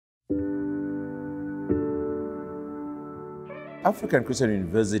African Christian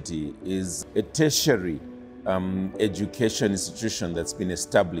University is a tertiary education institution that's been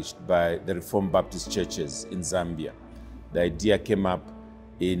established by the Reformed Baptist churches in Zambia. The idea came up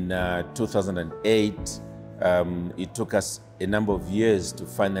in 2008. It took us a number of years to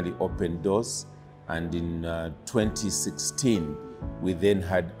finally open doors, and in 2016 we then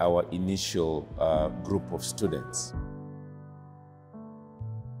had our initial group of students.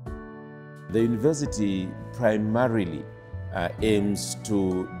 The university primarily aims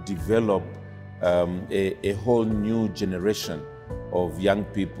to develop a whole new generation of young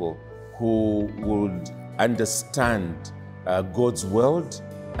people who would understand God's world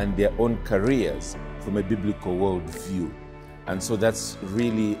and their own careers from a biblical worldview. And so that's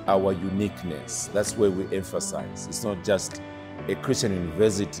really our uniqueness. That's where we emphasize. It's not just a Christian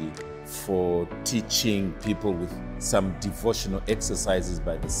university for teaching people with some devotional exercises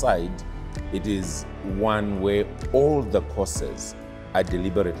by the side. It is one where all the courses are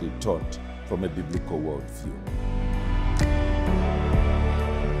deliberately taught from a biblical worldview.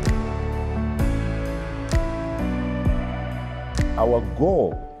 Our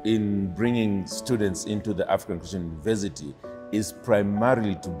goal in bringing students into the African Christian University is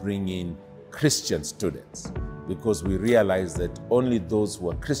primarily to bring in Christian students, because we realize that only those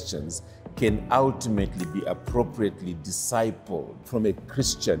who are Christians can ultimately be appropriately discipled from a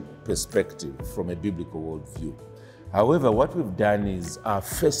Christian perspective, from a biblical worldview. However, what we've done is our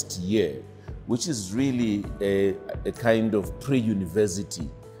first year, which is really a kind of pre-university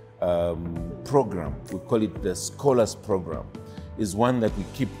program, we call it the Scholars Program, is one that we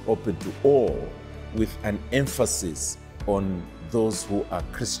keep open to all with an emphasis on those who are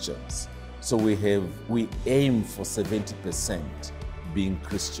Christians. So we aim for 70% being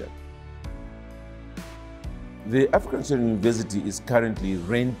Christian. The African Christian University is currently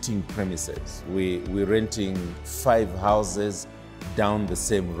renting premises. We're renting 5 houses down the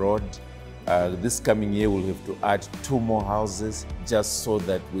same road. This coming year we'll have to add 2 more houses just so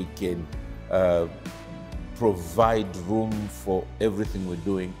that we can provide room for everything we're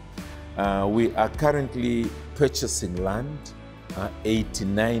doing. We are currently purchasing land,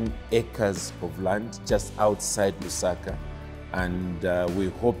 89 acres of land just outside Lusaka, and we're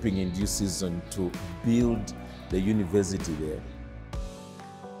hoping in due season to build the university there.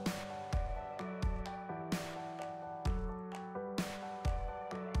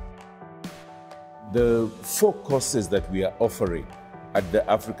 The 4 courses that we are offering at the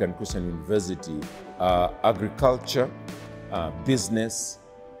African Christian University are agriculture, business,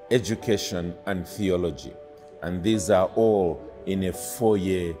 education, and theology. And these are all in a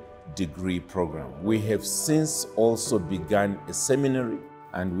 4-year degree program. We have since also begun a seminary,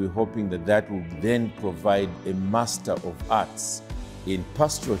 and we're hoping that that will then provide a Master of Arts in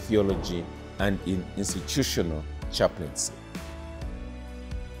pastoral theology and in institutional chaplaincy.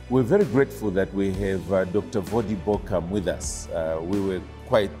 We're very grateful that we have Dr. Vodi Bokam with us. We were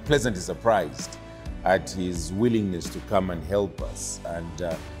quite pleasantly surprised at his willingness to come and help us.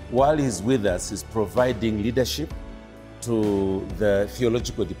 And while he's with us, he's providing leadership to the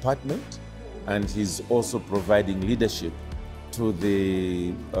theological department, and he's also providing leadership to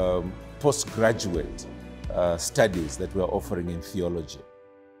the postgraduate studies that we're offering in theology.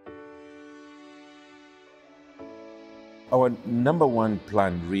 Our number 1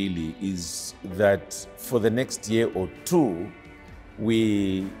 plan really is that for the next year or 2,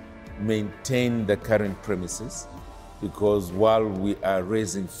 we maintain the current premises, because while we are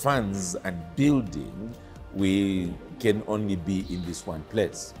raising funds and building, we can only be in this one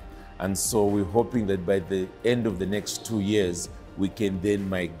place. And so we're hoping that by the end of the next 2 years, we can then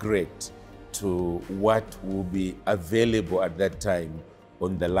migrate to what will be available at that time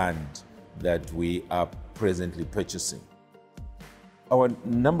on the land that we are presently purchasing. Our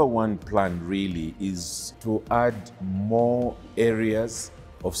number 1 plan really is to add more areas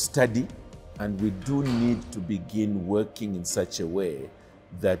of study, and we do need to begin working in such a way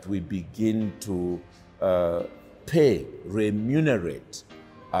that we begin to remunerate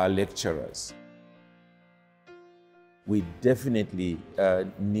our lecturers. We definitely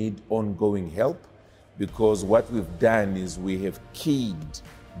need ongoing help, because what we've done is we have keyed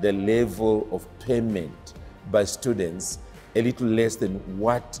the level of payment by students a little less than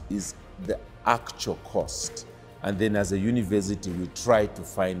what is the actual cost. And then as a university, we try to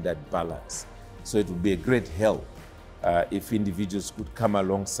find that balance. So it would be a great help if individuals could come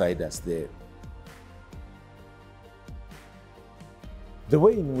alongside us there. The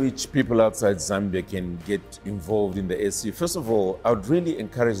way in which people outside Zambia can get involved in the SCU, first of all, I would really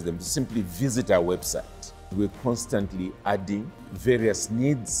encourage them to simply visit our website. We're constantly adding various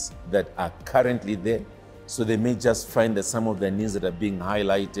needs that are currently there. So they may just find that some of the needs that are being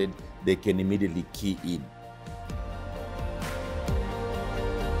highlighted, they can immediately key in.